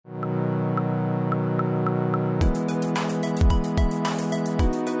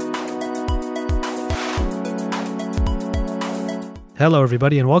Hello,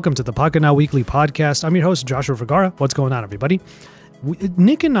 everybody, and welcome to the Pocket Now Weekly Podcast. I'm your host, Joshua Vergara. What's going on, everybody?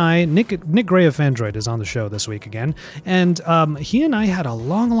 Nick Gray of Android is on the show this week again, and he and I had a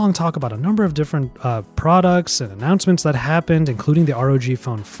long talk about a number of different products and announcements that happened, including the ROG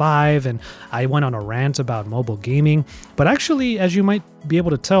Phone 5, and I went on a rant about mobile gaming. But actually, as you might be able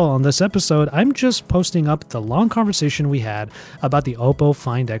to tell on this episode, I'm just posting up the long conversation we had about the Oppo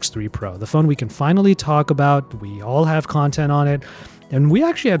Find X3 Pro, the phone we can finally talk about. We all have content on it. And we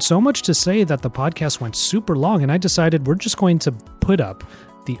actually had so much to say that the podcast went super long, and I decided we're just going to put up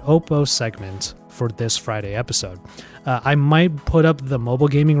the Oppo segment for this Friday episode. I might put up the mobile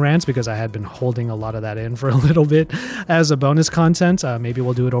gaming rants because I had been holding a lot of that in for a little bit as a bonus content. Maybe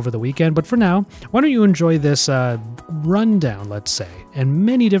we'll do it over the weekend. But for now, why don't you enjoy this rundown, let's say, and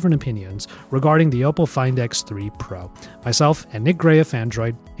many different opinions regarding the Oppo Find X3 Pro. Myself and Nick Gray of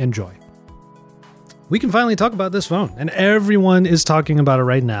Android, enjoy. We can finally talk about this phone, and everyone is talking about it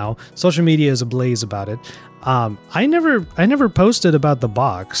right now. Social media is ablaze about it. I never posted about the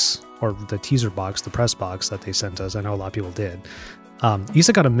box, or the teaser box, the press box that they sent us. I know a lot of people did.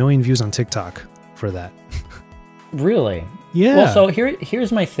 Issa got 1 million views on TikTok for that. Really? Yeah. Well, so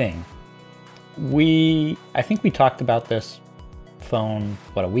here's my thing. I think we talked about this phone,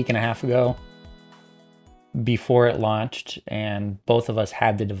 a week and a half ago, before it launched, and both of us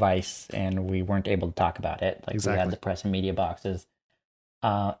had the device and we weren't able to talk about it. Exactly. We had the press and media boxes.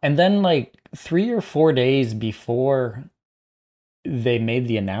 And then 3 or 4 days before they made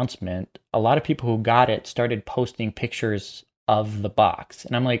the announcement, a lot of people who got it started posting pictures of the box.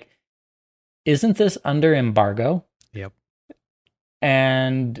 And I'm like, isn't this under embargo? Yep.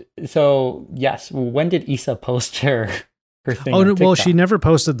 And so, yes, when did Issa post her thing? Oh, no, well, she never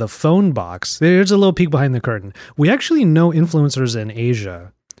posted the phone box. There's a little peek behind the curtain. We actually know influencers in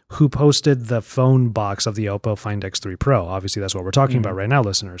Asia who posted the phone box of the Oppo Find X3 Pro. Obviously, that's what we're talking about right now,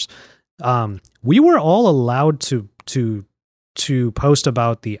 listeners. We were all allowed to post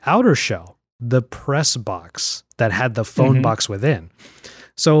about the outer shell, the press box that had the phone box within.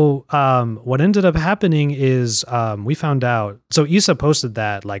 So what ended up happening is we found out. So Issa posted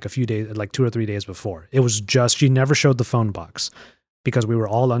that a few days, 2 or 3 days before. It was just, she never showed the phone box because we were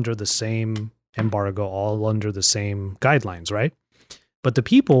all under the same embargo, all under the same guidelines, right? But the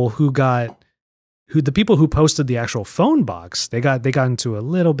people who posted the actual phone box, they got into a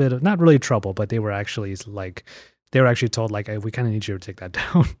little bit of, not really trouble, but they were actually told hey, we kind of need you to take that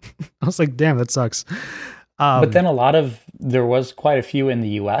down. I was like, damn, that sucks. But then there was quite a few in the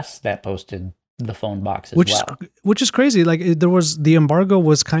US that posted the phone box as well. Which is crazy. The embargo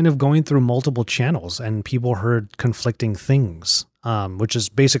was kind of going through multiple channels and people heard conflicting things, which is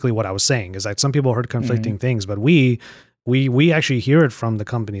basically what I was saying, is that some people heard conflicting things, but we actually hear it from the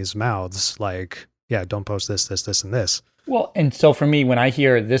company's mouths, yeah, don't post this, and this. Well, and so for me, when I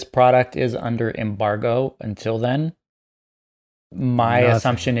hear this product is under embargo until then, my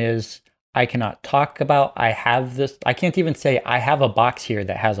assumption is I cannot talk about, I have this, I can't even say I have a box here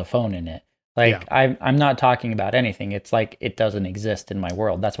that has a phone in it. I'm not talking about anything. It's it doesn't exist in my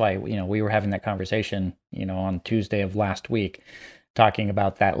world. That's why, we were having that conversation, on Tuesday of last week, talking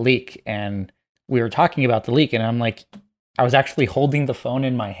about that leak. And we were talking about the leak, and I'm like, I was actually holding the phone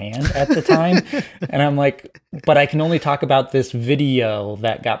in my hand at the time. And I'm like, but I can only talk about this video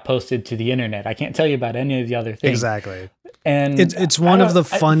that got posted to the internet. I can't tell you about any of the other things. Exactly. And it's one of the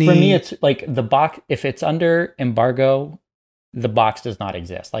funny... For me, it's the box, if it's under embargo, the box does not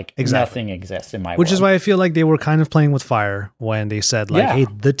exist. Nothing exists in my world. Which is why I feel like they were kind of playing with fire when they said hey,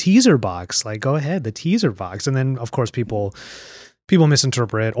 the teaser box, go ahead, the teaser box. And then of course people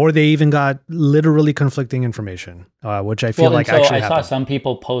misinterpret, or they even got literally conflicting information, which I feel actually happened. I saw some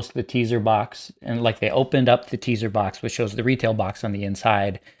people post the teaser box, and they opened up the teaser box, which shows the retail box on the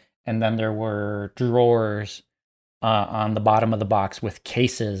inside, and then there were drawers on the bottom of the box with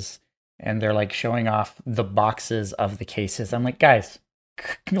cases, and they're showing off the boxes of the cases. I'm like, guys,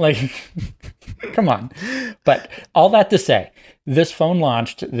 come on. But all that to say, this phone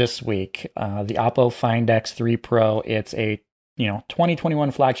launched this week, the Oppo Find X3 Pro. It's a 2021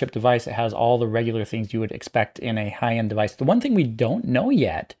 flagship device. It has all the regular things you would expect in a high-end device. The one thing we don't know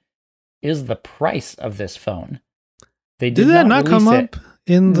yet is the price of this phone. Did that not come up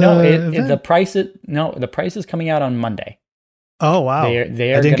in the the price is coming out on Monday. Oh wow.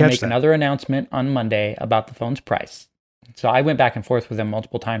 They are going to make another announcement on Monday about the phone's price. So I went back and forth with them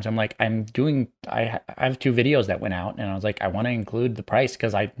multiple times. I'm like, I have 2 videos that went out, and I was like, I want to include the price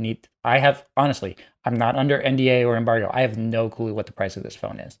because honestly, I'm not under NDA or embargo. I have no clue what the price of this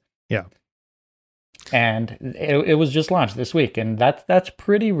phone is. Yeah. And it was just launched this week, and that's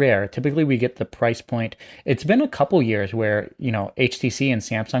pretty rare. Typically, we get the price point. It's been a couple years where, HTC and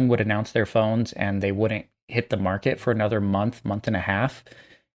Samsung would announce their phones, and they wouldn't hit the market for another month and a half,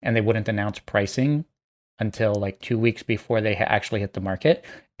 and they wouldn't announce pricing until like 2 weeks before they actually hit the market.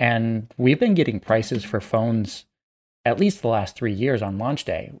 And we've been getting prices for phones at least the last 3 years on launch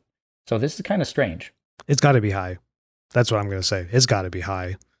day. So this is kind of strange. It's got to be high. That's what I'm going to say. It's got to be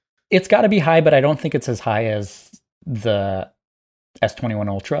high. It's got to be high, but I don't think it's as high as the S21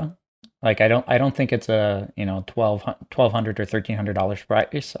 Ultra. Like I don't think it's a $1,200 or $1,300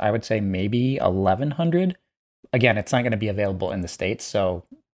 price. I would say maybe $1,100. Again, it's not going to be available in the States, so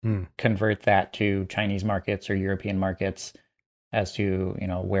convert that to Chinese markets or European markets as to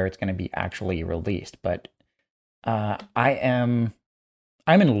where it's going to be actually released. But I'm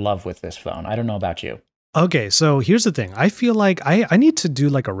in love with this phone. I don't know about you. Okay, so here's the thing. I feel like I need to do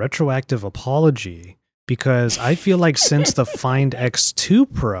like a retroactive apology because I feel like since the Find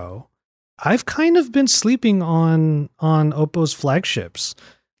X2 Pro, I've kind of been sleeping on Oppo's flagships.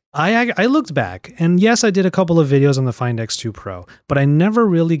 I looked back, and yes, I did a couple of videos on the Find X2 Pro, but I never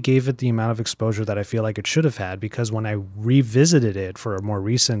really gave it the amount of exposure that I feel like it should have had, because when I revisited it for a more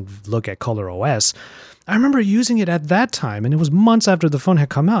recent look at ColorOS, I remember using it at that time, and it was months after the phone had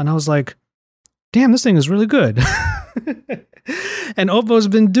come out, and I was like, damn, this thing is really good. And Oppo's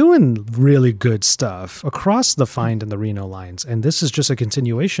been doing really good stuff across the Find and the Reno lines, and this is just a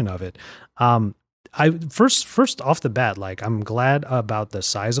continuation of it. I first off the bat, like, I'm glad about the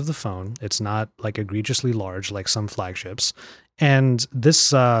size of the phone. It's not like egregiously large like some flagships, and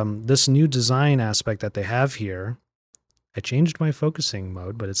this new design aspect that they have here. I changed my focusing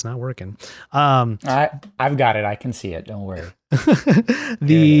mode, but it's not working. I've got it. I can see it. Don't worry.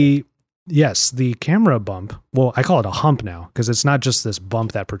 Yes, the camera bump. Well, I call it a hump now because it's not just this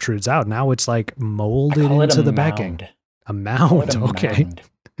bump that protrudes out. Now it's like molded into the backing. A mound. Okay.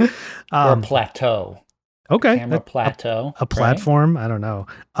 Or a plateau. Okay. Camera plateau. A platform. Right? I don't know.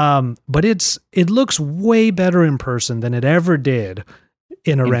 But it looks way better in person than it ever did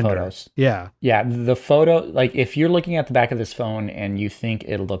in a render. Photos. Yeah. Yeah. The photo, like if you're looking at the back of this phone and you think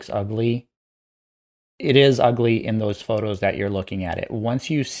it looks ugly, it is ugly in those photos that you're looking at it. Once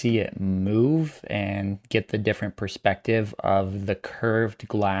you see it move and get the different perspective of the curved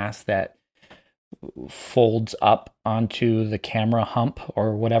glass that folds up onto the camera hump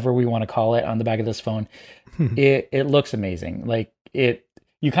or whatever we want to call it on the back of this phone, it looks amazing. Like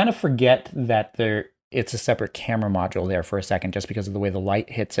you kind of forget that it's a separate camera module there for a second just because of the way the light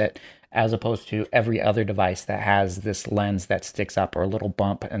hits it, as opposed to every other device that has this lens that sticks up or a little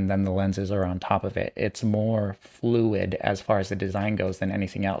bump and then the lenses are on top of it. It's more fluid as far as the design goes than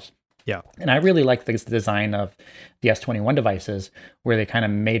anything else. Yeah. And I really like this design of the S21 devices where they kind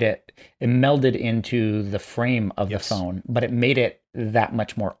of it melded into the frame of the phone, but it made it that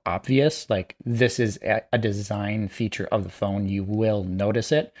much more obvious. Like, this is a design feature of the phone. You will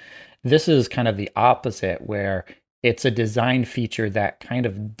notice it. This is kind of the opposite, where it's a design feature that kind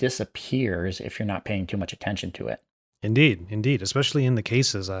of disappears if you're not paying too much attention to it. Indeed. Especially in the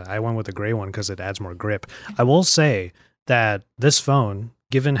cases. I went with the gray one because it adds more grip. I will say that this phone,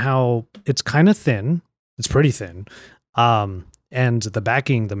 given how it's kind of thin, it's pretty thin, and the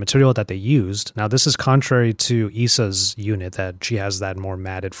backing, the material that they used, now this is contrary to Issa's unit that she has that more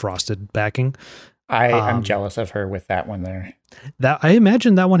matted frosted backing. I'm jealous of her with that one there. That I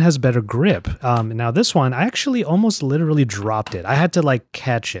imagine that one has better grip. Now this one, I actually almost literally dropped it. I had to like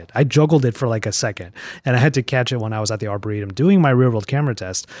catch it. I juggled it for like a second, and I had to catch it when I was at the Arboretum doing my real world camera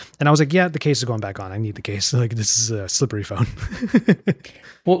test. And I was like, yeah, the case is going back on. I need the case. Like, this is a slippery phone.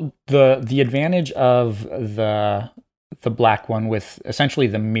 Well, the advantage of the black one with essentially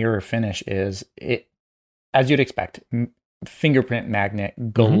the mirror finish is it, as you'd expect, fingerprint magnet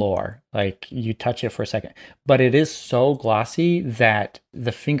galore. Like, you touch it for a second, but it is so glossy that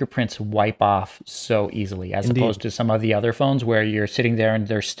the fingerprints wipe off so easily, as opposed to some of the other phones where you're sitting there and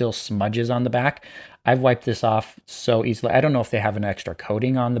there's still smudges on the back. I've wiped this off so easily. I don't know if they have an extra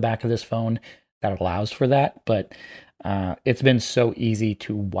coating on the back of this phone that allows for that, but it's been so easy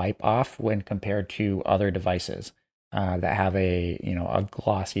to wipe off when compared to other devices that have a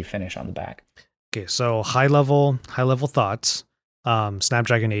glossy finish on the back. Okay, so high level thoughts.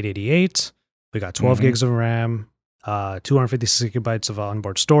 Snapdragon 888. We got 12 gigs of RAM, 256 gigabytes of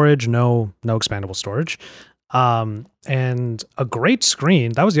onboard storage. No expandable storage. And a great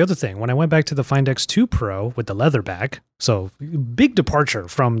screen. That was the other thing. When I went back to the Find X2 Pro with the leather back, so big departure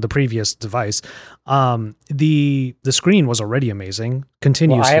from the previous device. The screen was already amazing.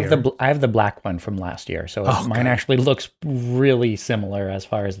 Continues. Well, I have the black one from last year, so mine actually looks really similar as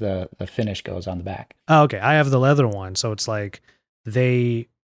far as the finish goes on the back. Oh, okay, I have the leather one, so it's like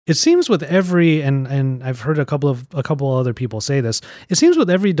it seems with every, and I've heard a couple other people say this, it seems with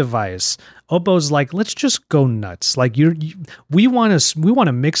every device, Oppo's like, let's just go nuts. Like we want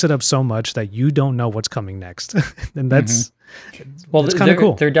to mix it up so much that you don't know what's coming next. And that's kind of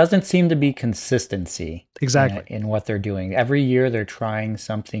cool. There doesn't seem to be consistency exactly in what they're doing. Every year they're trying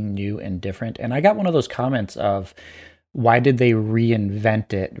something new and different. And I got one of those comments of, why did they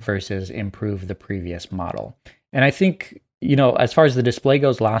reinvent it versus improve the previous model? And I think, as far as the display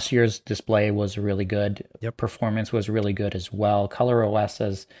goes, last year's display was really good. Yep. Performance was really good as well. ColorOS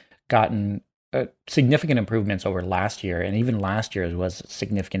has gotten significant improvements over last year, and even last year's was a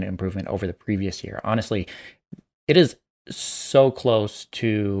significant improvement over the previous year. Honestly, it is so close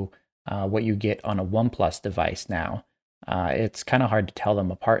to what you get on a OnePlus device now. It's kind of hard to tell them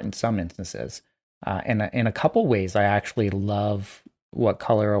apart in some instances. And in a couple ways, I actually love what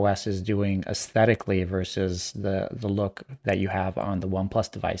ColorOS is doing aesthetically versus the look that you have on the OnePlus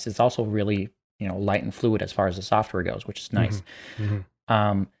device. It's also really, light and fluid as far as the software goes, which is nice.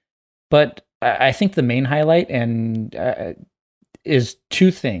 Mm-hmm. But I think the main highlight is two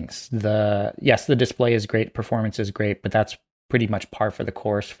things. The display is great, performance is great, but that's pretty much par for the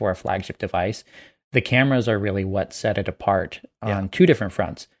course for a flagship device. The cameras are really what set it apart on two different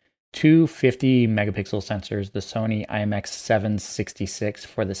fronts. Two 50 megapixel sensors, the Sony IMX766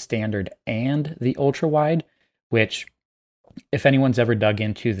 for the standard and the ultra wide, which, if anyone's ever dug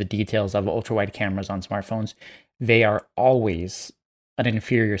into the details of ultra wide cameras on smartphones, they are always an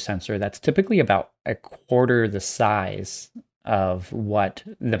inferior sensor that's typically about a quarter the size of what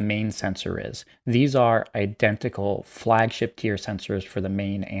the main sensor is. These are identical flagship tier sensors for the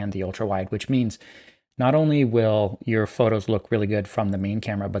main and the ultra wide, which means not only will your photos look really good from the main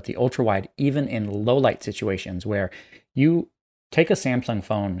camera, but the ultra wide, even in low light situations where you take a Samsung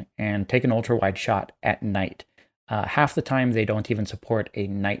phone and take an ultra wide shot at night. Half the time they don't even support a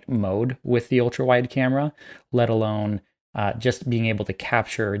night mode with the ultra wide camera, let alone just being able to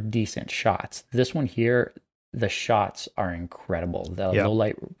capture decent shots. This one here, the shots are incredible. The low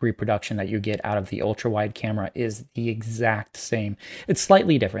light reproduction that you get out of the ultra wide camera is the exact same. It's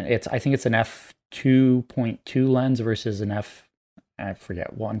slightly different. I think it's an f2.2 lens versus an I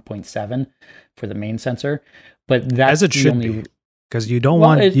forget 1.7 for the main sensor, but that's as it should be, because you don't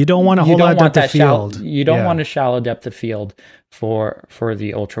want a whole lot of depth of field. You don't want a shallow depth of field for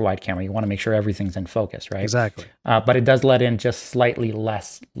the ultra wide camera. You want to make sure everything's in focus, right? Exactly. But it does let in just slightly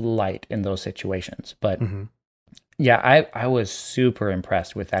less light in those situations. But yeah, I was super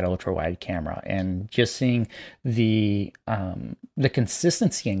impressed with that ultra wide camera, and just seeing the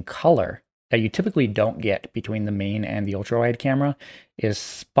consistency in color that you typically don't get between the main and the ultra wide camera is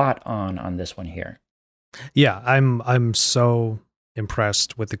spot on this one here. Yeah, I'm so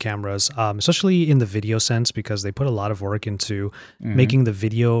impressed with the cameras, especially in the video sense, because they put a lot of work into making the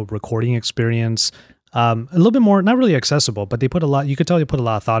video recording experience a little bit more, not really accessible, but you could tell they put a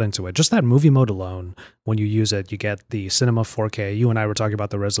lot of thought into it. Just that movie mode alone, when you use it, you get the Cinema 4K. You and I were talking about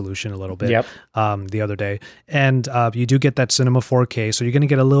the resolution a little bit the other day. And you do get that Cinema 4K, so you're going to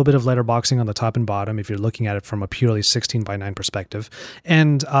get a little bit of letterboxing on the top and bottom if you're looking at it from a purely 16:9 perspective.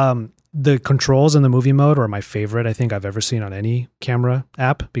 And the controls in the movie mode are my favorite I think I've ever seen on any camera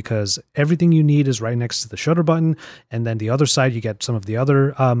app, because everything you need is right next to the shutter button. And then the other side, you get some of the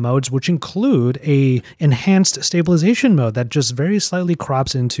other modes, which include a enhanced stabilization mode that just very slightly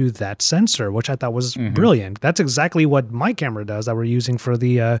crops into that sensor, which I thought was brilliant. That's exactly what my camera does that we're using for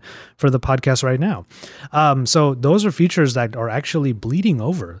the podcast right now. So those are features that are actually bleeding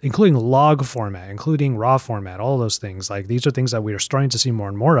over, including log format, including raw format, all those things. Like, these are things that we are starting to see more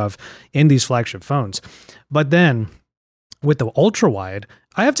and more of in these flagship phones. But then with the ultra wide,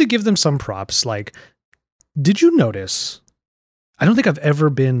 I have to give them some props. Like, did you notice? I don't think I've ever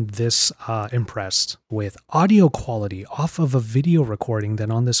been this impressed with audio quality off of a video recording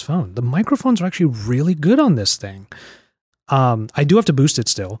than on this phone. The microphones are actually really good on this thing. I do have to boost it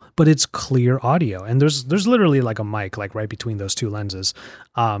still, but it's clear audio, and there's literally like a mic like right between those two lenses.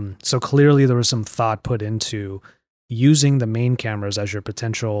 So clearly there was some thought put into using the main cameras as your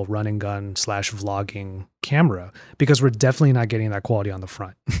potential run and gun / vlogging camera, because we're definitely not getting that quality on the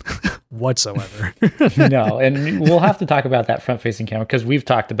front whatsoever. No, and we'll have to talk about that front facing camera, because we've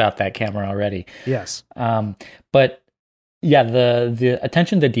talked about that camera already. Yes. But Yeah, the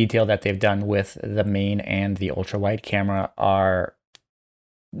attention to detail that they've done with the main and the ultra wide camera are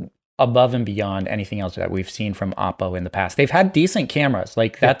above and beyond anything else that we've seen from Oppo in the past. They've had decent cameras.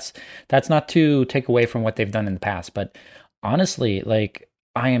 Like that's not to take away from what they've done in the past, but honestly, like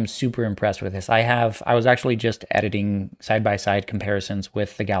I am super impressed with this. I was actually just editing side-by-side comparisons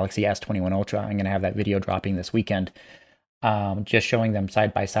with the Galaxy S21 Ultra. I'm going to have that video dropping this weekend. Just showing them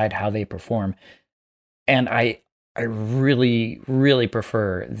side by side how they perform. And I really, really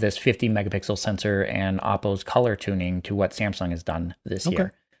prefer this 50 megapixel sensor and Oppo's color tuning to what Samsung has done this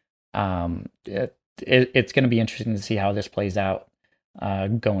year. It's going to be interesting to see how this plays out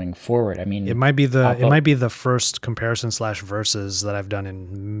going forward. I mean, it might be the first comparison / versus that I've done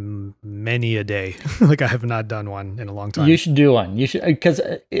in many a day. Like I have not done one in a long time. You should do one. You should, because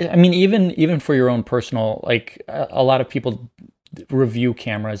I mean, even for your own personal, like a lot of people review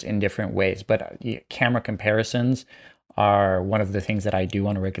cameras in different ways, but camera comparisons are one of the things that I do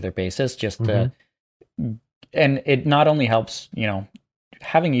on a regular basis. Just to, and it not only helps, you know,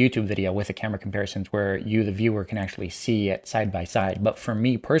 having a YouTube video with the camera comparisons where you, the viewer, can actually see it side by side. But for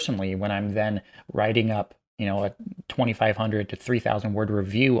me personally, when I'm then writing up, you know, a 2,500 to 3,000 word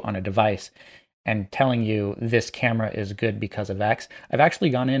review on a device and telling you this camera is good because of X, I've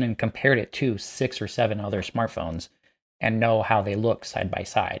actually gone in and compared it to 6 or 7 other smartphones and know how they look side by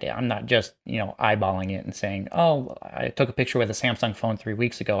side. I'm not just, you know, eyeballing it and saying, oh, I took a picture with a Samsung phone 3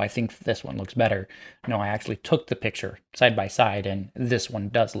 weeks ago, I think this one looks better. No, I actually took the picture side by side and this one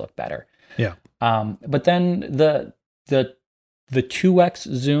does look better. Yeah. But then the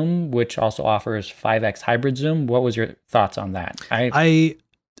 2x zoom, which also offers 5x hybrid zoom, what was your thoughts on that?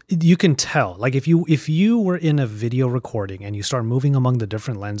 You can tell, like if you were in a video recording and you start moving among the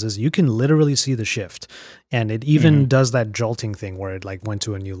different lenses, you can literally see the shift. And it even does that jolting thing where it like went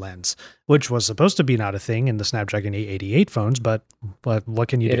to a new lens, which was supposed to be not a thing in the Snapdragon 888 phones, but what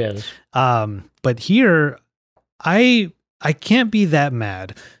can you do? It is. But here, I can't be that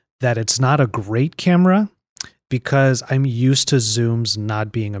mad that it's not a great camera because I'm used to zooms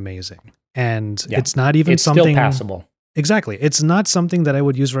not being amazing. And it's not even something still passable. Exactly. It's not something that I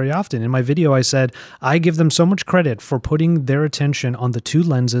would use very often. In my video, I said, I give them so much credit for putting their attention on the 2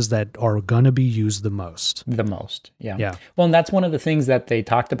 lenses that are going to be used the most. The most, yeah. Yeah. Well, and that's one of the things that they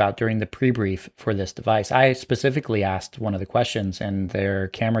talked about during the pre-brief for this device. I specifically asked one of the questions and their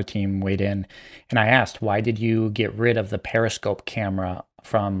camera team weighed in. And I asked, why did you get rid of the periscope camera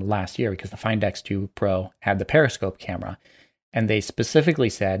from last year? Because the Find X2 Pro had the periscope camera. And they specifically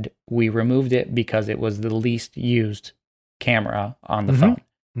said, we removed it because it was the least used camera on the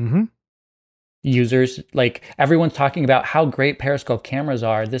phone. Users, like everyone's talking about how great periscope cameras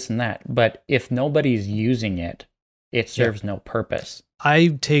are, this and that, but if nobody's using it, it serves no purpose.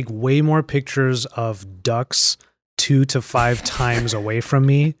 I take way more pictures of ducks 2 to 5 times away from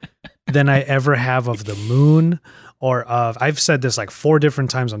me than I ever have of the moon or of, I've said this like 4 different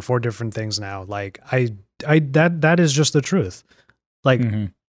times on 4 different things now. Like that is just the truth. Like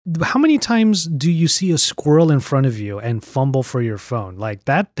how many times do you see a squirrel in front of you and fumble for your phone? Like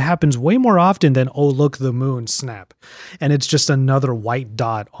that happens way more often than, oh, look, the moon, snap. And it's just another white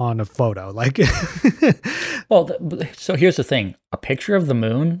dot on a photo. Like, well, so here's the thing. A picture of the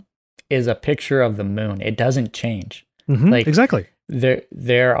moon is a picture of the moon. It doesn't change. Like exactly.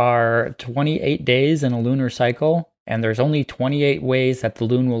 There are 28 days in a lunar cycle, and there's only 28 ways that the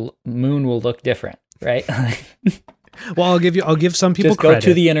moon will look different, right? Well, I'll give some people credit. Just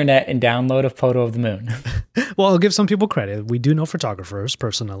go to the internet and download a photo of the moon. Well, I'll give some people credit. We do know photographers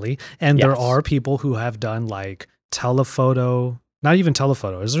personally, and there are people who have done like telephoto, not even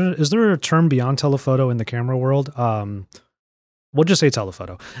telephoto. Is there a term beyond telephoto in the camera world? We'll just say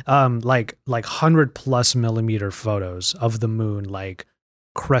telephoto. Like 100+ millimeter photos of the moon, like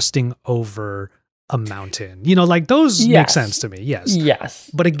cresting over a mountain, you know, like those make sense to me.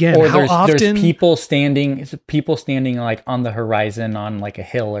 Yes. But again, or how often there's people standing like on the horizon on like a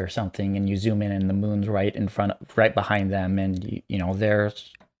hill or something, and you zoom in and the moon's right behind them. And you know,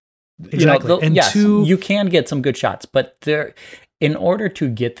 there's exactly. You can get some good shots, but in order to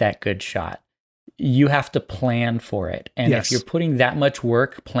get that good shot, you have to plan for it. And if you're putting that much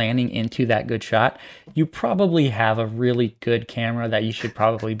work planning into that good shot, you probably have a really good camera that you should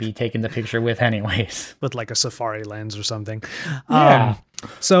probably be taking the picture with anyways. With like a safari lens or something. Yeah.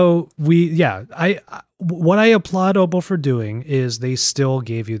 So what I applaud Oppo for doing is they still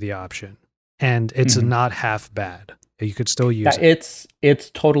gave you the option, and it's not half bad. You could still use it. It's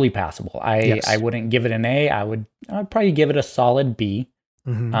totally passable. I wouldn't give it an A. I'd probably give it a solid B.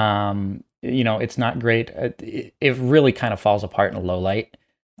 You know, it's not great. It really kind of falls apart in a low light.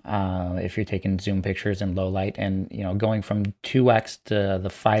 if you're taking zoom pictures in low light, and going from 2x to the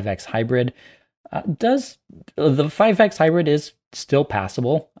 5x hybrid the 5x hybrid is still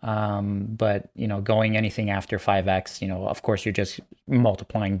passable, but going anything after 5x, of course you're just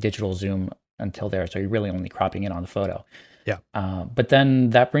multiplying digital zoom until there, so you're really only cropping in on the photo. Yeah. But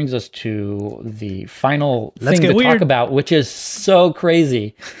then that brings us to the final thing to talk about, which is so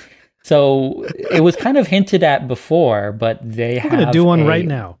crazy. So it was kind of hinted at before, but they have going to do one right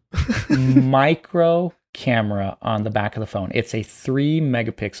now. micro camera on the back of the phone. It's a 3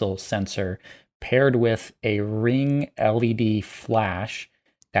 megapixel sensor paired with a Ring LED flash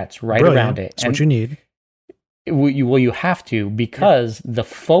that's right around it. That's what you need. You have to, because the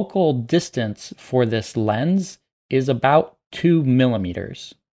focal distance for this lens is about 2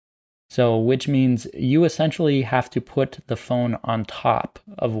 millimeters. So, which means you essentially have to put the phone on top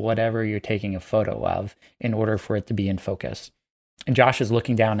of whatever you're taking a photo of in order for it to be in focus. And Josh is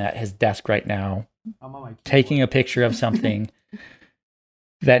looking down at his desk right now, taking a picture of something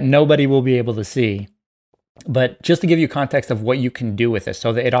that nobody will be able to see. But just to give you context of what you can do with this,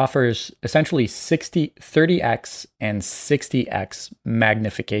 so that it offers essentially 30x and 60x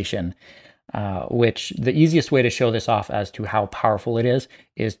magnification, which the easiest way to show this off as to how powerful it is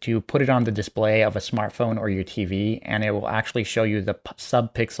to put it on the display of a smartphone or your TV, and it will actually show you the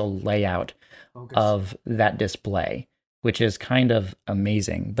sub-pixel layout of that display, which is kind of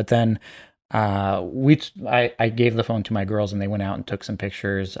amazing. But then I gave the phone to my girls, and they went out and took some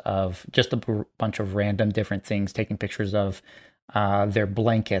pictures of just a bunch of random different things, taking pictures of their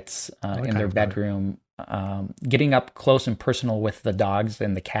blankets in their bedroom, getting up close and personal with the dogs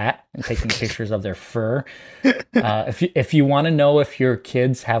and the cat, and taking pictures of their fur. If you want to know if your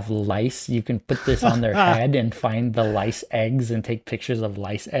kids have lice, you can put this on their head and find the lice eggs and take pictures of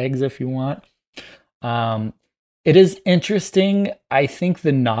lice eggs if you want. It is interesting. I think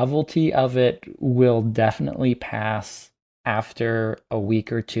the novelty of it will definitely pass after a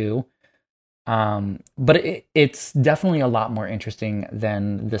week or two. But it's definitely a lot more interesting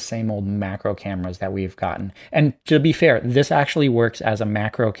than the same old macro cameras that we've gotten. And to be fair, this actually works as a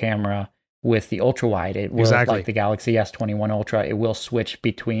macro camera with the ultra wide. It will, like the Galaxy S21 Ultra, it will switch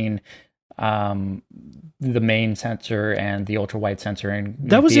between the main sensor and the ultra wide sensor, and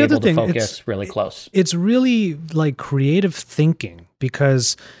that was the other thing. Focus really close. It's really like creative thinking,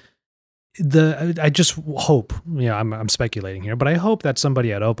 because I just hope, I'm speculating here, but I hope that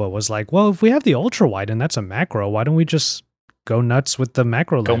somebody at Oppo was like, well, if we have the ultra wide and that's a macro, why don't we just go nuts with the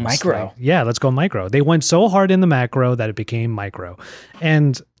macro lens? Go micro. Like, yeah, let's go micro. They went so hard in the macro that it became micro.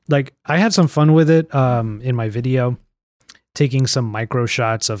 And like, I had some fun with it in my video, taking some micro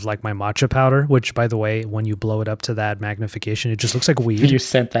shots of like my matcha powder, which, by the way, when you blow it up to that magnification, it just looks like weed. You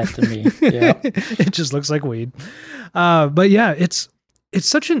sent that to me. Yeah. It just looks like weed. But yeah, it's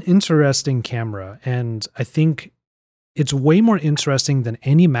such an interesting camera. And I think it's way more interesting than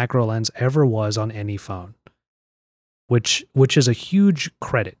any macro lens ever was on any phone, which is a huge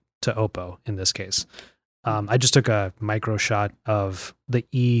credit to Oppo in this case. I just took a micro shot of the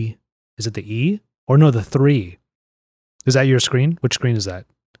E. Is it the E? Or no, the 3. Is that your screen? Which screen is that?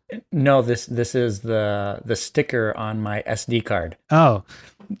 No, this is the sticker on my SD card. Oh,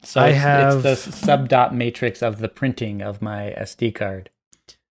 so it's the sub-dot matrix of the printing of my SD card.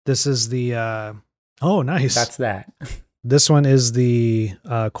 This is the oh, nice. That's that. This one is the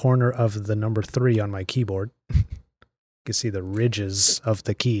corner of the number 3 on my keyboard. You can see the ridges of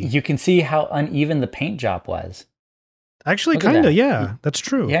the key. You can see how uneven the paint job was. Actually, kind of, yeah. That's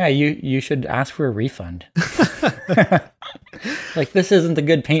true. Yeah, you should ask for a refund. Like, this isn't a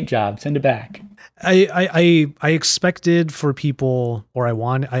good paint job. Send it back. I expected for people, or I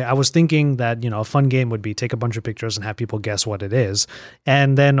was thinking that, a fun game would be take a bunch of pictures and have people guess what it is.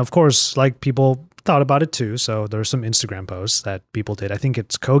 And then, of course, like, people thought about it too. So there's some Instagram posts that people did. I think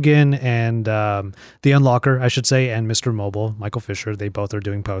it's Kogan and the Unlocker, I should say, and Mr. Mobile, Michael Fisher. They both are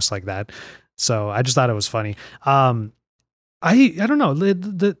doing posts like that. So I just thought it was funny. I don't know.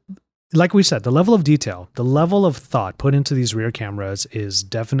 Like we said, the level of detail, the level of thought put into these rear cameras is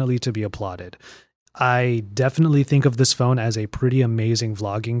definitely to be applauded. I definitely think of this phone as a pretty amazing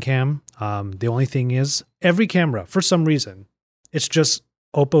vlogging cam. The only thing is, every camera, for some reason, it's just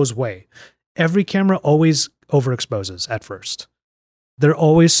Oppo's way. Every camera always overexposes at first. They're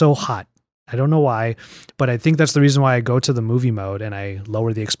always so hot. I don't know why, but I think that's the reason why I go to the movie mode and I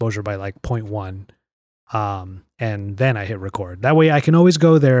lower the exposure by like 0.1. And then I hit record. That way I can always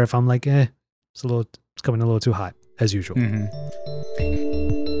go there if I'm like, it's coming a little too hot, as usual. Mm-hmm.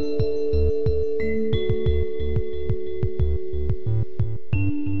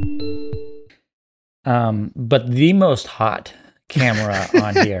 But the most hot camera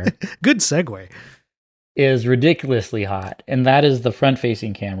on here Good segue. is ridiculously hot, and that is the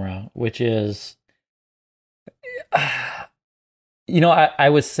front-facing camera, which is, I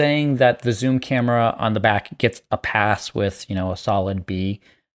was saying that the zoom camera on the back gets a pass with, a solid B.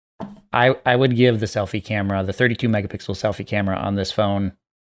 I would give the selfie camera, the 32 megapixel selfie camera on this phone,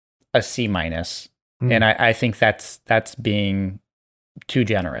 a C minus, and I think that's being too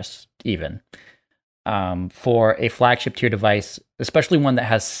generous even. For a flagship tier device, especially one that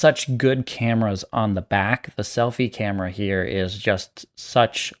has such good cameras on the back, the selfie camera here is just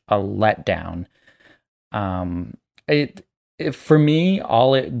such a letdown. For me,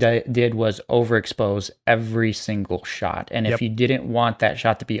 all it did was overexpose every single shot. And if you didn't want that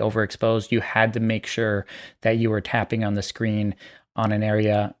shot to be overexposed, you had to make sure that you were tapping on the screen on an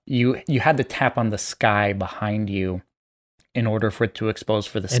area. You had to tap on the sky behind you in order for it to expose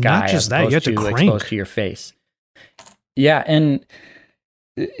for the sky, not just that, you have to expose to your face. Yeah, and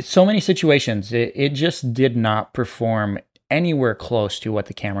so many situations, it just did not perform anywhere close to what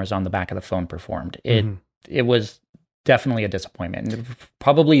the cameras on the back of the phone performed. It was definitely a disappointment.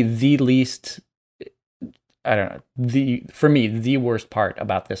 Probably the least, I don't know, for me, the worst part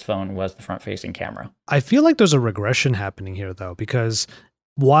about this phone was the front-facing camera. I feel like there's a regression happening here, though, because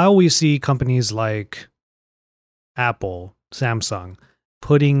while we see companies like Apple, Samsung,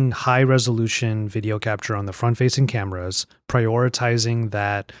 putting high resolution video capture on the front facing cameras, prioritizing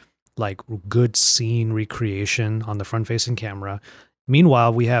that like good scene recreation on the front facing camera.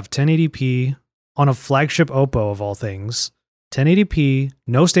 Meanwhile, we have 1080p on a flagship Oppo of all things, 1080p,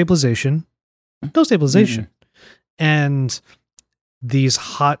 no stabilization, and these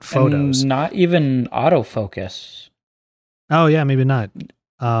hot photos. And not even autofocus. Oh yeah, maybe not.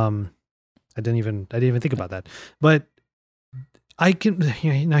 I didn't even think about that. But I can.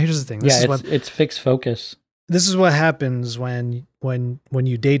 Now here's the thing. It's fixed focus. This is what happens when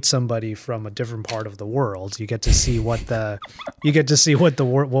you date somebody from a different part of the world. You get to see what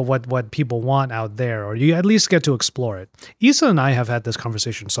people want out there, or you at least get to explore it. Issa and I have had this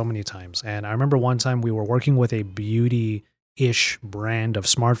conversation so many times, and I remember one time we were working with a beauty-ish brand of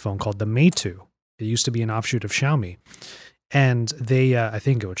smartphone called the Meitu. It used to be an offshoot of Xiaomi. And they, I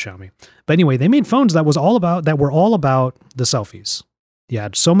think it was Xiaomi. But anyway, they made phones that were all about the selfies. You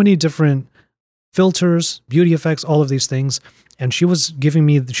had so many different filters, beauty effects, all of these things. And she was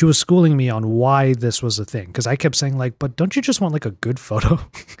schooling me on why this was a thing. Because I kept saying like, but don't you just want like a good photo?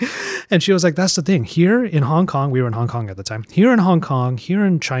 And she was like, that's the thing. Here in Hong Kong, we were in Hong Kong at the time. Here in Hong Kong, here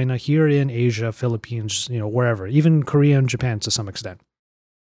in China, here in Asia, Philippines, wherever, even Korea and Japan to some extent.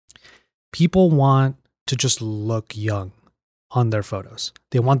 People want to just look young on their photos.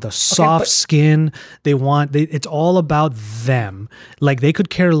 They want the soft skin. It's all about them. Like they could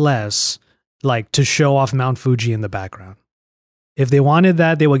care less like to show off Mount Fuji in the background. If they wanted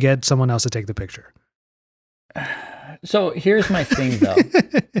that, they would get someone else to take the picture. So here's my thing though.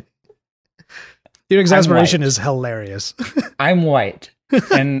 Your exasperation is hilarious. I'm white.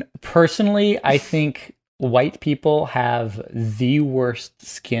 And personally, I think white people have the worst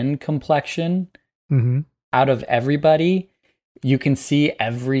skin complexion out of everybody. You can see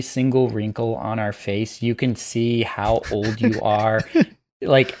every single wrinkle on our face. You can see how old you are.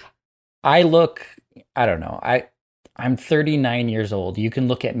 Like, I don't know. I'm 39 years old. You can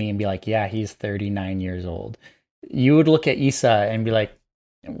look at me and be like, yeah, he's 39 years old. You would look at Issa and be like,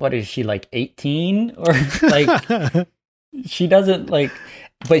 what is she, like 18? Or like, she doesn't like,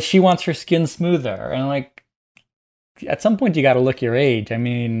 but she wants her skin smoother. And like, at some point you got to look your age. I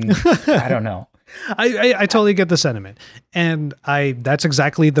mean, I don't know. I totally get the sentiment. And that's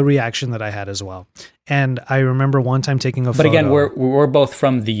exactly the reaction that I had as well. And I remember one time taking a photo. But again, we're both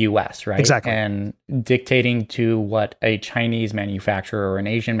from the US, right? Exactly. And dictating to what a Chinese manufacturer or an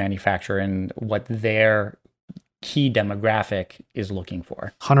Asian manufacturer and what their key demographic is looking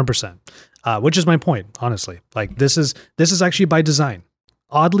for. 100%. Which is my point, honestly. Like this is actually by design.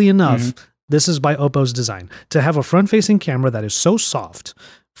 Oddly enough, this is by Oppo's design. To have a front-facing camera that is so soft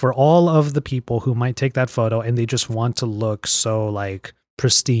for all of the people who might take that photo and they just want to look so like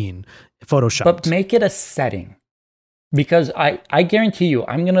pristine, photoshopped. But make it a setting, because I guarantee you,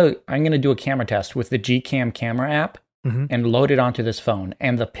 I'm gonna do a camera test with the Gcam camera app and load it onto this phone,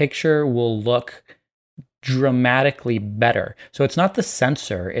 and the picture will look dramatically better. So it's not the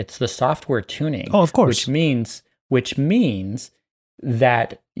sensor, it's the software tuning. Oh, of course. Which means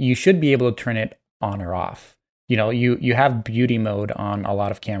that you should be able to turn it on or off. You have beauty mode on a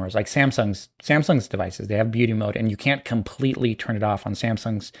lot of cameras, like Samsung's devices. They have beauty mode, and you can't completely turn it off on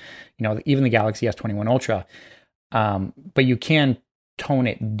Samsung's, even the Galaxy S21 Ultra. But you can tone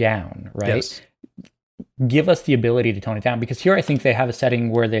it down, right? Yes. give us the ability to tone it down. Because here I think they have a setting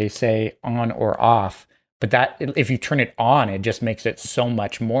where they say on or off, but that if you turn it on, it just makes it so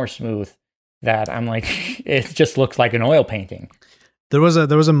much more smooth that I'm like, it just looks like an oil painting. There was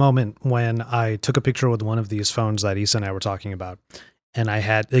a moment when I took a picture with one of these phones that Issa and I were talking about, and I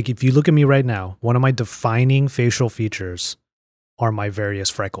had, like, if you look at me right now, one of my defining facial features are my various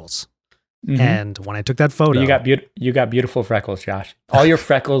freckles. Mm-hmm. And when I took that photo, you got beautiful freckles, Josh. All your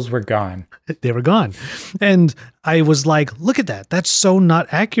freckles were gone. They were gone. And I was like, look at that. That's so not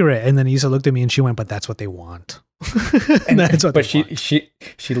accurate. And then Issa looked at me and she went, but that's what they want. But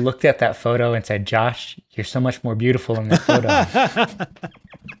she looked at that photo and said, Josh, you're so much more beautiful in that photo.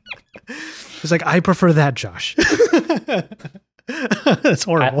 It's like, I prefer that, Josh. That's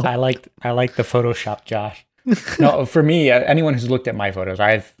horrible. I like the Photoshop, Josh. No, for me, anyone who's looked at my photos,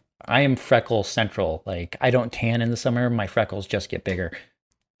 I am freckle central. Like, I don't tan in the summer. My freckles just get bigger.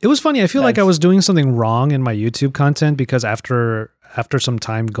 It was funny. I feel like I was doing something wrong in my YouTube content because after some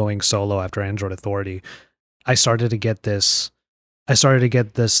time going solo after Android Authority, I started to get this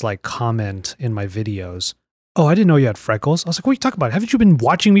like comment in my videos. Oh, I didn't know you had freckles. I was like, what are you talking about? Haven't you been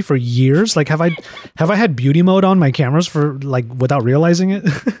watching me for years? Like, have I had beauty mode on my cameras for, like, without realizing it?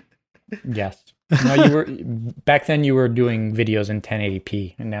 Yes. No, you were back then. You were doing videos in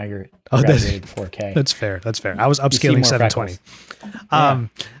 1080p, and now you're graduated 4K. That's fair. I was upscaling 720.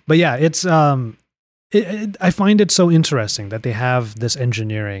 But yeah, it's I find it so interesting that they have this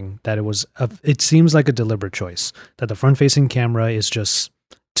engineering that it seems like a deliberate choice, that the front-facing camera is just,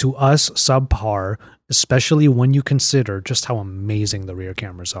 to us, subpar, especially when you consider just how amazing the rear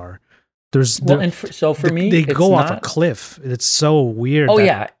cameras are. So for me, they go off a cliff. It's so weird. Oh,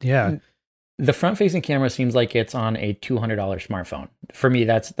 yeah. The front-facing camera seems like it's on a $200 smartphone. For me,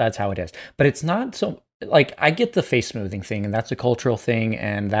 that's how it is. But it's not so, like, I get the face smoothing thing, and that's a cultural thing,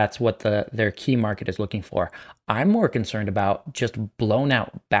 and that's what their key market is looking for. I'm more concerned about just blown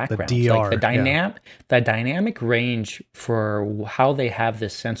out backgrounds. The DR, like the dynamic range for how they have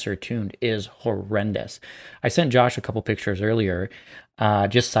this sensor tuned is horrendous. I sent Josh a couple pictures earlier,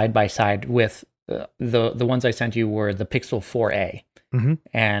 just side by side with the ones I sent you were the Pixel 4a,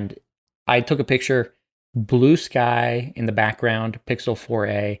 and I took a picture, blue sky in the background, Pixel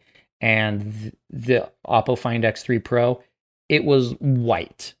 4a, and the Oppo Find X3 Pro, it was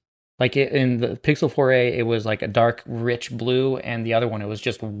white. Like in the Pixel 4a, it was like a dark, rich blue, and the other one, it was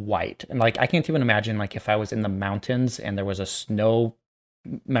just white. And like, I can't even imagine, like, if I was in the mountains and there was a snow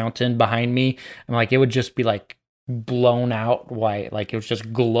mountain behind me, and like, it would just be like blown out white. Like, it was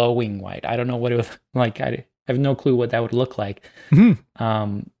just glowing white. I don't know what it was like. I have no clue what that would look like.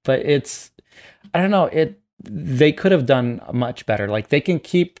 But it's, I don't know, they could have done much better. Like, they can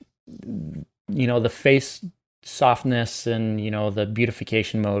keep, the face softness and, the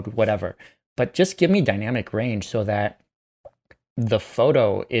beautification mode, whatever, but just give me dynamic range so that the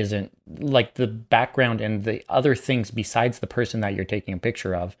photo isn't, like, the background and the other things besides the person that you're taking a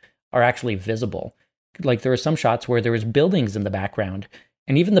picture of are actually visible. Like, there were some shots where there was buildings in the background,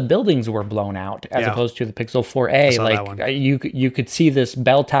 and even the buildings were blown out, as opposed to the Pixel 4a. Like, you could see this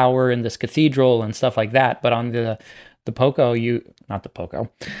bell tower and this cathedral and stuff like that. But on the Poco, the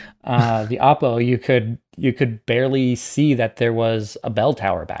Oppo, you could barely see that there was a bell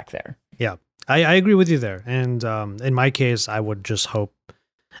tower back there. Yeah, I agree with you there. And in my case, I would just hope.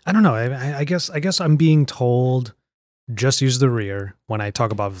 I don't know. I guess I'm being told, just use the rear when I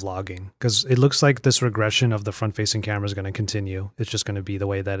talk about vlogging, because it looks like this regression of the front-facing camera is going to continue. It's just going to be the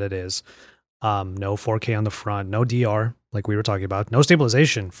way that it is. No 4K on the front, no DR, like we were talking about, no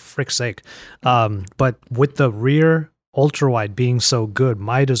stabilization, frick's sake. But with the rear ultra-wide being so good,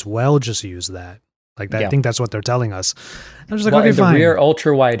 might as well just use that. Like that, I think that's what they're telling us. I'm just like, okay, fine. The rear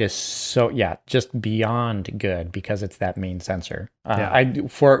ultra-wide is just beyond good because it's that main sensor.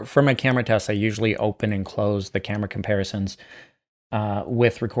 For my camera tests, I usually open and close the camera comparisons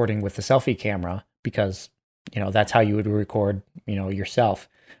with recording with the selfie camera, because that's how you would record yourself.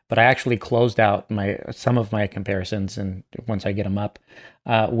 But I actually closed out some of my comparisons, and once I get them up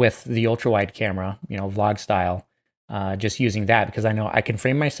with the ultra-wide camera, vlog style. Just using that because I know I can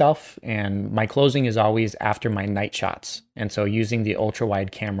frame myself, and my closing is always after my night shots. And so using the ultra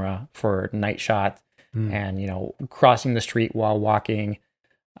wide camera for night shot and, crossing the street while walking,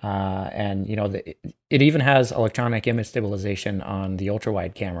 and, it even has electronic image stabilization on the ultra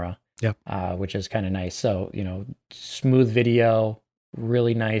wide camera, which is kind of nice. So, smooth video,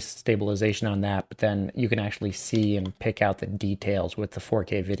 really nice stabilization on that, but then you can actually see and pick out the details with the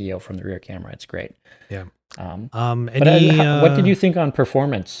 4K video from the rear camera. It's great. Yeah. What did you think on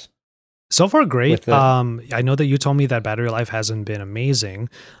performance? So far, great. I know that you told me that battery life hasn't been amazing.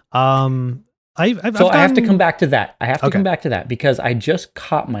 I have to come back to that. I have to come back to that because I just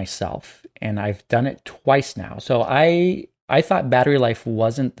caught myself, and I've done it twice now. So I thought battery life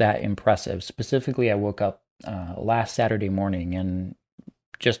wasn't that impressive. Specifically, I woke up last Saturday morning and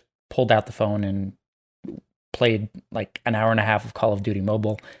just pulled out the phone and played like an hour and a half of Call of Duty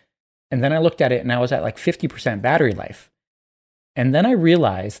Mobile. And then I looked at it and I was at like 50% battery life. And then I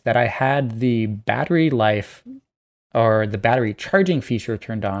realized that I had the battery life or the battery charging feature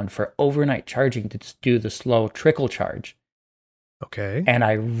turned on for overnight charging to do the slow trickle charge. Okay. And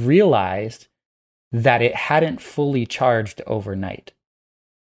I realized that it hadn't fully charged overnight.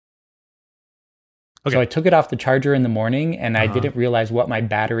 Okay. So I took it off the charger in the morning and I didn't realize what my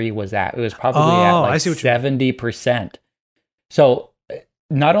battery was at. It was probably at like 70%. So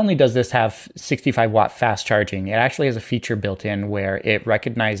not only does this have 65 watt fast charging, it actually has a feature built in where it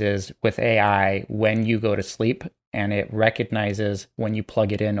recognizes with AI when you go to sleep, and it recognizes when you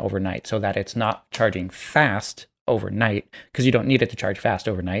plug it in overnight so that it's not charging fast overnight, because you don't need it to charge fast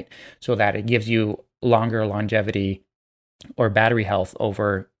overnight, so that it gives you longer longevity or battery health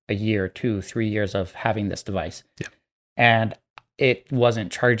over a year, 2, 3 years of having this device. Yeah. And it wasn't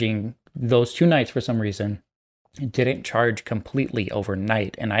charging those 2 nights for some reason. It didn't charge completely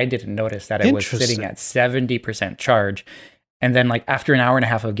overnight, and I didn't notice that it was sitting at 70% charge. And then like after an hour and a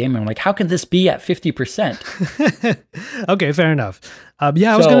half of gaming, I'm like, how can this be at 50%? Okay, fair enough.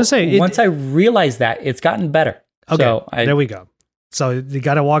 Yeah, I was going to say. Once I realized that, it's gotten better. Okay, so there we go. So you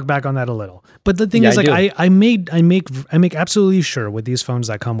got to walk back on that a little. But the thing is, like, I make absolutely sure with these phones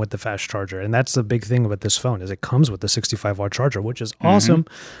that come with the fast charger, and that's the big thing with this phone is it comes with the 65 watt charger, which is awesome.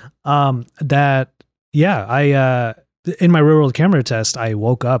 I in my real world camera test, I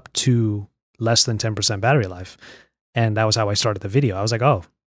woke up to less than 10% battery life. And that was how I started the video. I was like, oh,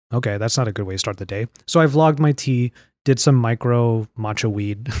 okay, that's not a good way to start the day. So I vlogged my tea, did some micro matcha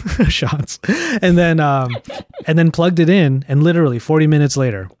weed shots, and then plugged it in. And literally 40 minutes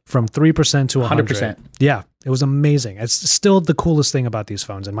later, from 3% to 100%. Yeah, it was amazing. It's still the coolest thing about these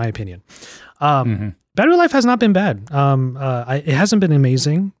phones, in my opinion. Battery life has not been bad. It hasn't been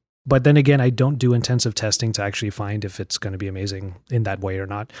amazing. But then again, I don't do intensive testing to actually find if it's going to be amazing in that way or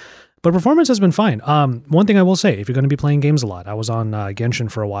not. But performance has been fine. One thing I will say, if you're going to be playing games a lot, I was on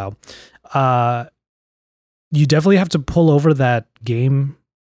Genshin for a while. You definitely have to pull over that game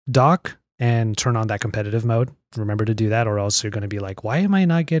dock and turn on that competitive mode. Remember to do that, or else you're going to be like, why am I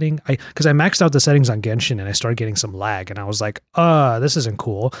not getting... Because I maxed out the settings on Genshin and I started getting some lag. And I was like, this isn't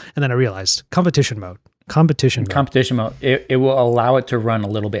cool. And then I realized competition mode. Competition mode. It will allow it to run a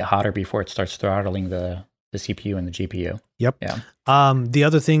little bit hotter before it starts throttling the CPU and the GPU. Yep. Yeah. The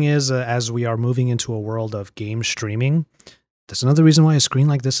other thing is, as we are moving into a world of game streaming, that's another reason why a screen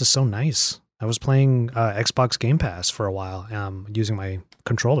like this is so nice. I was playing Xbox Game Pass for a while, using my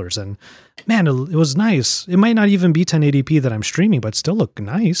controllers, and man, it was nice. It might not even be 1080p that I'm streaming, but still look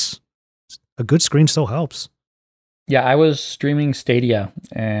nice. A good screen still helps. Yeah, I was streaming Stadia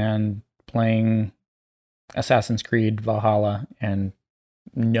and playing Assassin's Creed Valhalla and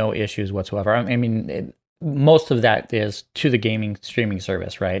no issues whatsoever. I mean, most of that is to the gaming streaming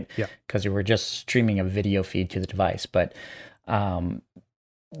service, right? Yeah. Because you were just streaming a video feed to the device. But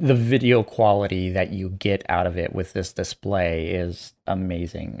the video quality that you get out of it with this display is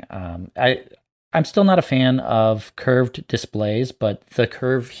amazing. I'm still not a fan of curved displays, but the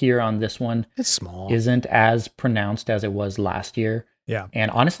curve here on this one it's small. Isn't as pronounced as it was last year. Yeah.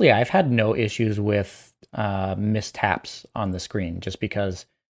 And honestly, I've had no issues with mistaps on the screen, just because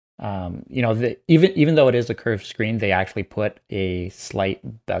even though it is a curved screen, they actually put a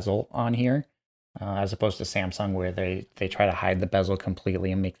slight bezel on here, as opposed to Samsung where they try to hide the bezel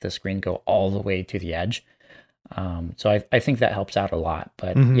completely and make the screen go all the way to the edge. So I think that helps out a lot.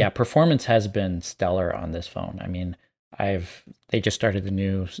 But yeah, performance has been stellar on this phone. I mean, they just started the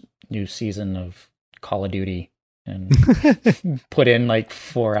new season of Call of Duty and put in like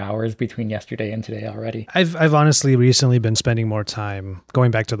 4 hours between yesterday and today already. I've honestly recently been spending more time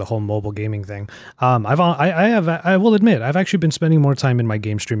going back to the whole mobile gaming thing. I will admit I've actually been spending more time in my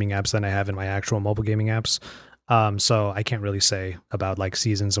game streaming apps than I have in my actual mobile gaming apps. So I can't really say about like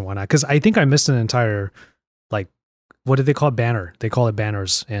seasons and whatnot, because I think I missed an entire, like, what did they call it? Banner? They call it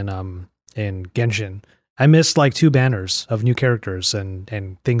banners in Genshin. I missed like 2 banners of new characters and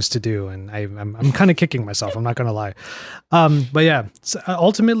things to do, and I'm kind of kicking myself. I'm not gonna lie, but yeah. So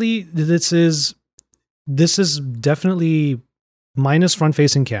ultimately, this is definitely minus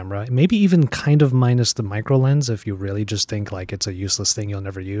front-facing camera, maybe even kind of minus the micro lens. If you really just think like it's a useless thing you'll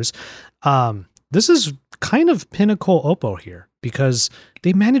never use, this is kind of pinnacle Oppo here, because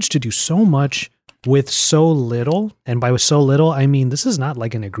they managed to do so much with so little, and by so little, I mean this is not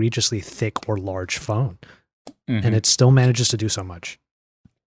like an egregiously thick or large phone, and it still manages to do so much.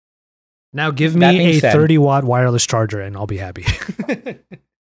 Now give me a 30-watt wireless charger and I'll be happy.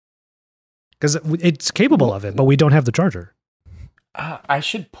 Because it's capable of it, but we don't have the charger. I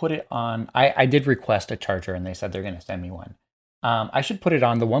should put it on. I did request a charger and they said they're going to send me one. I should put it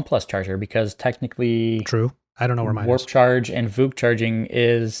on the OnePlus charger because technically... True. I don't know where mine Warp is. Charge and VOOC charging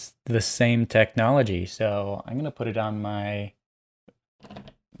is the same technology. So I'm going to put it on my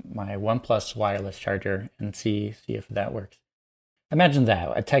OnePlus wireless charger and see if that works. Imagine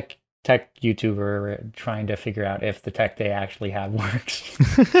that, a tech YouTuber trying to figure out if the tech they actually have works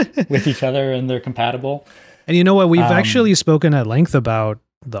with each other and they're compatible. And you know what? We've actually spoken at length about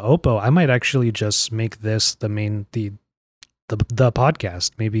the Oppo. I might actually just make this the main the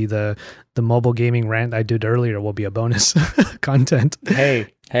podcast. Maybe the mobile gaming rant I did earlier will be a bonus content.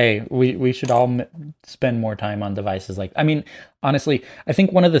 Hey, we should all spend more time on devices like, I mean, honestly, I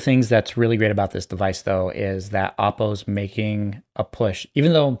think one of the things that's really great about this device though is that Oppo's making a push,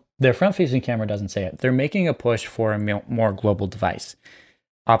 even though their front-facing camera doesn't say it, they're making a push for a more global device.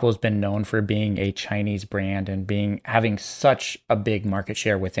 Oppo's been known for being a Chinese brand and having such a big market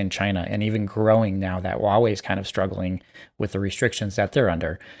share within China, and even growing now that Huawei's kind of struggling with the restrictions that they're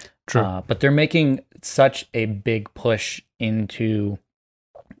under. True. But they're making such a big push into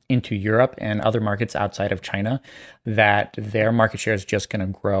Europe and other markets outside of China that their market share is just going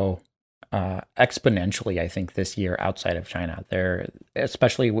to grow exponentially, I think, this year outside of China.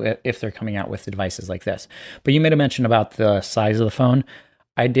 Especially if they're coming out with devices like this. But you made a mention about the size of the phone.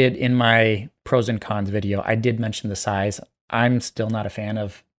 I did in my pros and cons video, I did mention the size. I'm still not a fan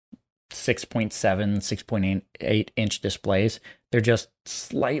of 6.7, 6.8 inch displays. They're just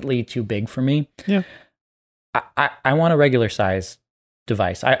slightly too big for me. Yeah. I want a regular size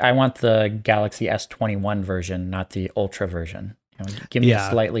device. I want the Galaxy S21 version, not the Ultra version. Give me a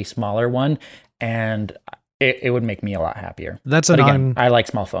slightly smaller one, and it would make me a lot happier. I like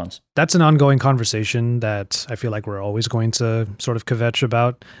small phones. That's an ongoing conversation that I feel like we're always going to sort of kvetch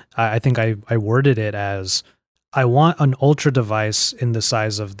about. I think I worded it as, I want an Ultra device in the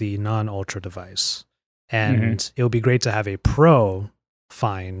size of the non-Ultra device. And it would be great to have a Pro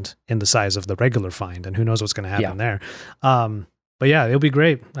Find in the size of the regular Find, and who knows what's going to happen there. But yeah, it'll be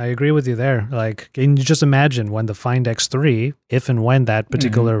great. I agree with you there. Like, can you just imagine when the Find X3, if and when that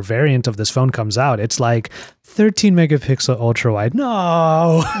particular variant of this phone comes out, it's like 13 megapixel ultra wide.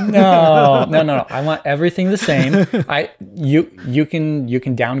 No. I want everything the same. You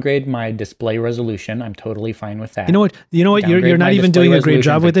can downgrade my display resolution. I'm totally fine with that. You know what? You're not even doing a great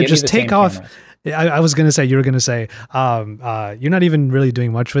job with it. Just take off. I was going to say, you were going to say, you're not even really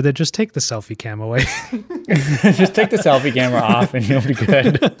doing much with it. Just take the selfie cam away. Just take the selfie camera off and you'll be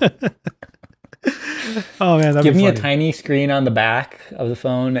good. Oh man, that'd Give be me funny. a tiny screen on the back of the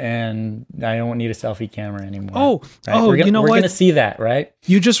phone and I don't need a selfie camera anymore. We're going to see that, right?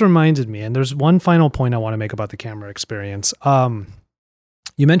 You just reminded me, and there's one final point I want to make about the camera experience.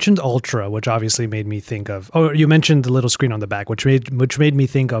 You mentioned Ultra, which obviously made me think of. Oh, you mentioned the little screen on the back, which made me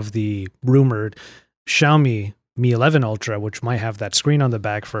think of the rumored Xiaomi Mi 11 Ultra, which might have that screen on the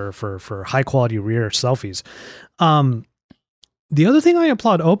back for high quality rear selfies. The other thing I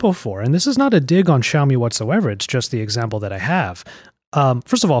applaud Oppo for, and this is not a dig on Xiaomi whatsoever, it's just the example that I have.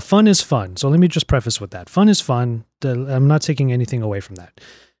 First of all, fun is fun. So let me just preface with that. Fun is fun. I'm not taking anything away from that.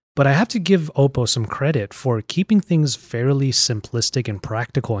 But I have to give Oppo some credit for keeping things fairly simplistic and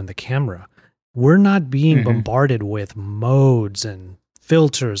practical in the camera. We're not being bombarded with modes and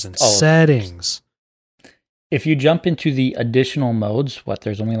filters and settings. If you jump into the additional modes,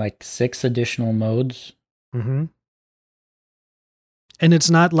 there's only like 6 additional modes. Mm-hmm. And it's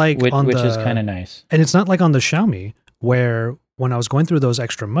not like which is kind of nice. And it's not like on the Xiaomi, where when I was going through those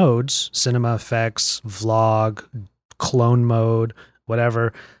extra modes, cinema effects, vlog, clone mode,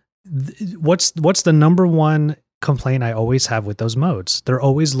 whatever, what's the number one complaint I always have with those modes? They're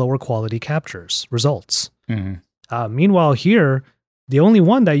always lower quality captures, results. Meanwhile here, the only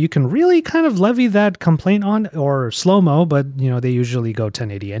one that you can really kind of levy that complaint on, or slow-mo, but they usually go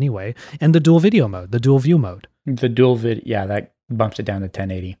 1080 anyway, and the dual video mode, the dual view mode. The dual that bumps it down to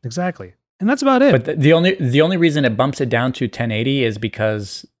 1080. Exactly. And that's about it. But the only reason it bumps it down to 1080 is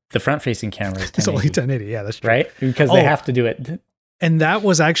because the front-facing camera is 1080. It's only 1080, yeah, that's true. Right? Because they have to do it. And that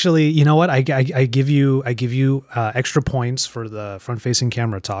was actually, you know what? I give you extra points for the front-facing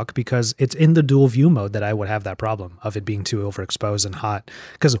camera talk because it's in the dual view mode that I would have that problem of it being too overexposed and hot.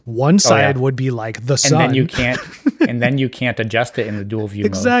 Because one side would be like the sun, and then you can't adjust it in the dual view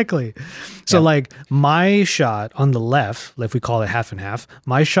mode. Exactly. So like my shot on the left, if we call it half and half,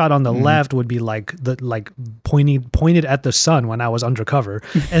 my shot on the left would be like pointed at the sun when I was undercover,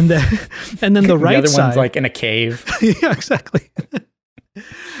 and then the right the other side, one's like in a cave. Yeah, exactly.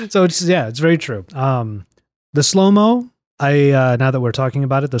 So it's very true. The slow-mo, now that we're talking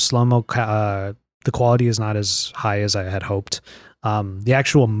about it, the slow-mo, the quality is not as high as I had hoped. The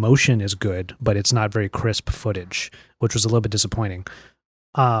actual motion is good, but it's not very crisp footage, which was a little bit disappointing.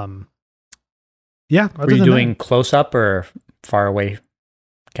 Yeah. Were you doing close-up or far away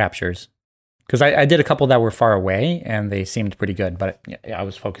captures? Because I did a couple that were far away and they seemed pretty good, but I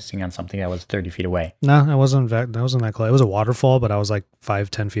was focusing on something that was 30 feet away. No, I wasn't that close. It was a waterfall, but I was like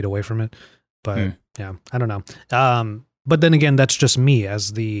 5-10 feet away from it. But yeah, I don't know. But then again, that's just me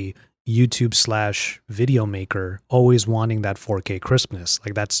as the YouTube/video maker, always wanting that 4K crispness.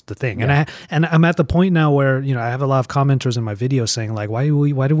 Like that's the thing. Yeah. And I'm at the point now where, I have a lot of commenters in my videos saying like, why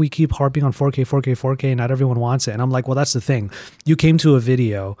do we keep harping on 4K? Not everyone wants it. And I'm like, well, that's the thing. You came to a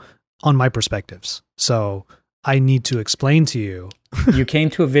video on my perspectives. So I need to explain to you. You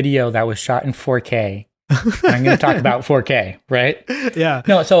came to a video that was shot in 4K. And I'm going to talk about 4K, right? Yeah.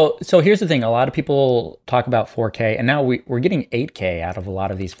 No, so here's the thing. A lot of people talk about 4K, and now we're getting 8K out of a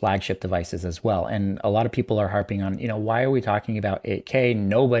lot of these flagship devices as well. And a lot of people are harping on, why are we talking about 8K?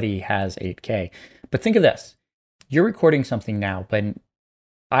 Nobody has 8K. But think of this. You're recording something now, but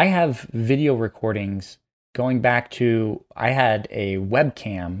I have video recordings going back to, I had a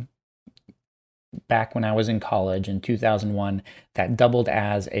webcam back when I was in college in 2001 that doubled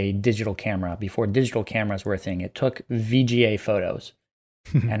as a digital camera before digital cameras were a thing. It took VGA photos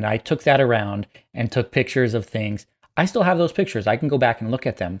and I took that around and took pictures of things. I still have those pictures. I can go back and look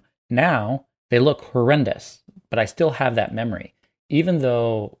at them. Now they look horrendous, but I still have that memory. Even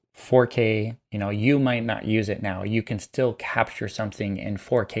though 4K, you might not use it now, you can still capture something in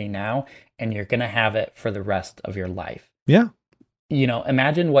 4K now and you're going to have it for the rest of your life. Yeah.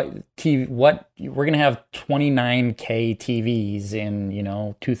 Imagine what we're going to have 29K TVs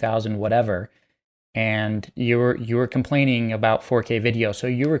in, 2000, whatever. And you were complaining about 4K video. So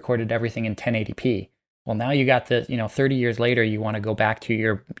you recorded everything in 1080p. Well, now you got the, 30 years later, you want to go back to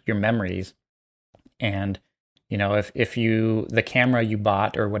your memories. And, if the camera you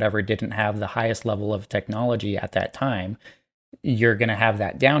bought or whatever didn't have the highest level of technology at that time, you're going to have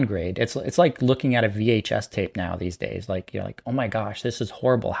that downgrade. It's like looking at a VHS tape now these days. Like you're like, oh my gosh, this is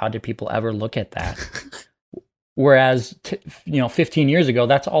horrible. How did people ever look at that? Whereas, 15 years ago,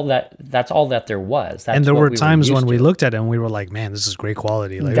 that's all that there was. That's and there were times when we looked at it and we were like, man, this is great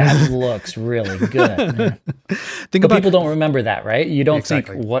quality. Like, that looks really good. People don't remember that, right? You don't think,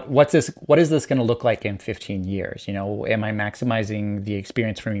 what is this going to look like in 15 years? Am I maximizing the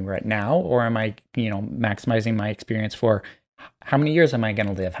experience for me right now? Or am I, maximizing my experience for how many years am I going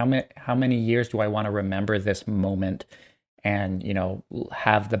to live? How many years do I want to remember this moment and,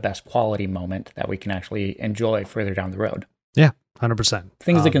 have the best quality moment that we can actually enjoy further down the road? Yeah, 100%.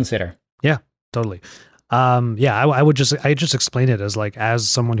 Things to consider. Yeah, totally. I just explain it as like, as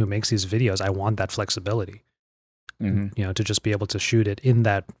someone who makes these videos, I want that flexibility, to just be able to shoot it in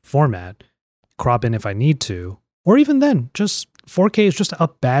that format, crop in if I need to, or even then, just 4K is just a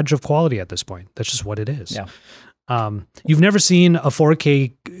badge of quality at this point. That's just what it is. Yeah. You've never seen a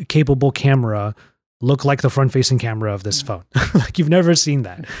 4K capable camera look like the front-facing camera of this phone. Like you've never seen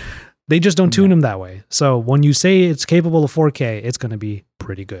that. They just don't tune them that way. So when you say it's capable of 4K, it's going to be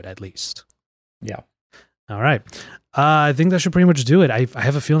pretty good at least. Yeah. All right. I think that should pretty much do it. I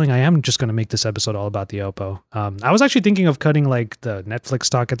have a feeling I am just going to make this episode all about the Oppo. I was actually thinking of cutting like the Netflix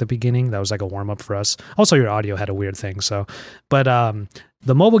talk at the beginning. That was like a warm-up for us. Also, your audio had a weird thing. But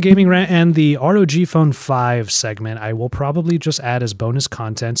the mobile gaming rant and the ROG Phone 5 segment, I will probably just add as bonus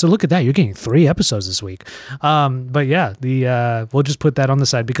content. So look at that. You're getting 3 episodes this week. But yeah, we'll just put that on the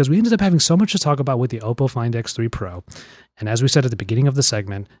side because we ended up having so much to talk about with the Oppo Find X3 Pro. And as we said at the beginning of the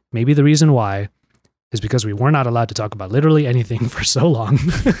segment, maybe the reason why is because we were not allowed to talk about literally anything for so long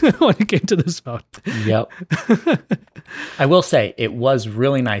when it came to this phone. Yep. I will say it was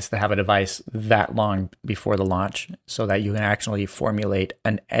really nice to have a device that long before the launch so that you can actually formulate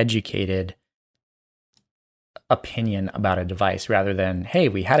an educated opinion about a device rather than, hey,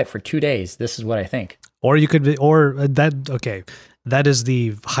 we had it for 2 days. This is what I think. Or you could be, that is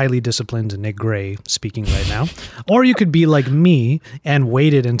the highly disciplined Nick Gray speaking right now. Or you could be like me and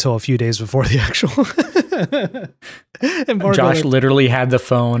waited until a few days before the actual Josh literally had the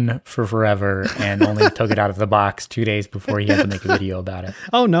phone for forever and only took it out of the box 2 days before he had to make a video about it.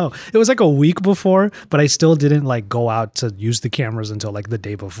 Oh no, it was like a week before, but I still didn't like go out to use the cameras until like the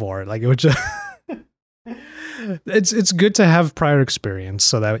day before. Like it was just it's good to have prior experience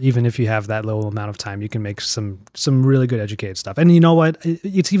so that even if you have that little amount of time, you can make some really good educated stuff. And you know what?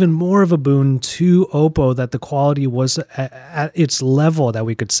 It's even more of a boon to Oppo that the quality was at its level that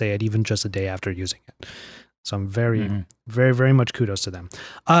we could say it even just a day after using it. So I'm very, very much kudos to them.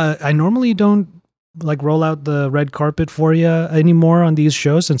 I normally don't like roll out the red carpet for you anymore on these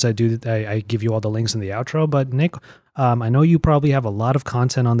shows since I give you all the links in the outro. But Nick, I know you probably have a lot of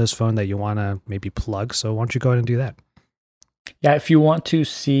content on this phone that you want to maybe plug. So why don't you go ahead and do that? Yeah, if you want to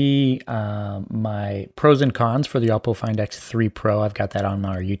see my pros and cons for the Oppo Find X3 Pro, I've got that on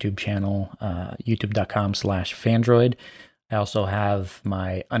our YouTube channel, youtube.com/Fandroid. I also have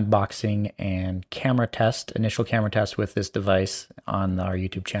my unboxing and initial camera test with this device on our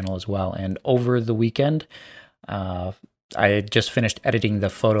YouTube channel as well. And over the weekend, I just finished editing the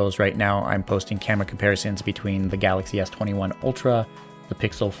photos. Right now, I'm posting camera comparisons between the Galaxy S21 Ultra, the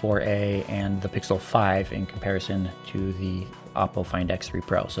Pixel 4a, and the Pixel 5 in comparison to the Oppo Find X3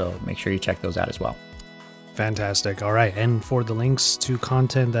 Pro. So make sure you check those out as well. Fantastic. All right. And for the links to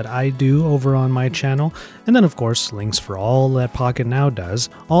content that I do over on my channel, and then of course, links for all that Pocket Now does,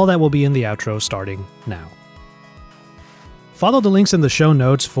 all that will be in the outro starting now. Follow the links in the show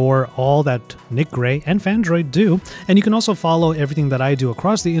notes for all that Nick Gray and Fandroid do, and you can also follow everything that I do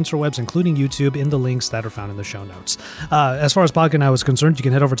across the interwebs, including YouTube, in the links that are found in the show notes. As far as Pocket Now is concerned, you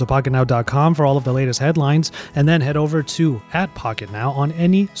can head over to pocketnow.com for all of the latest headlines, and then head over to @PocketNow on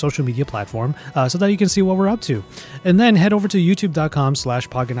any social media platform so that you can see what we're up to. And then head over to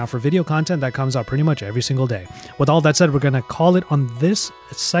youtube.com/PocketNow for video content that comes out pretty much every single day. With all that said, we're going to call it on this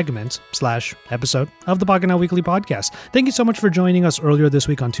segment/episode of the Pocket Now Weekly Podcast. Thank you so much for joining us earlier this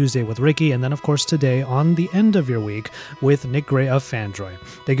week on Tuesday with Ricky, and then of course today on the end of your week with Nick Gray of Fandroid.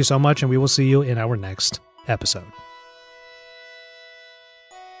 Thank you so much, and we will see you in our next episode.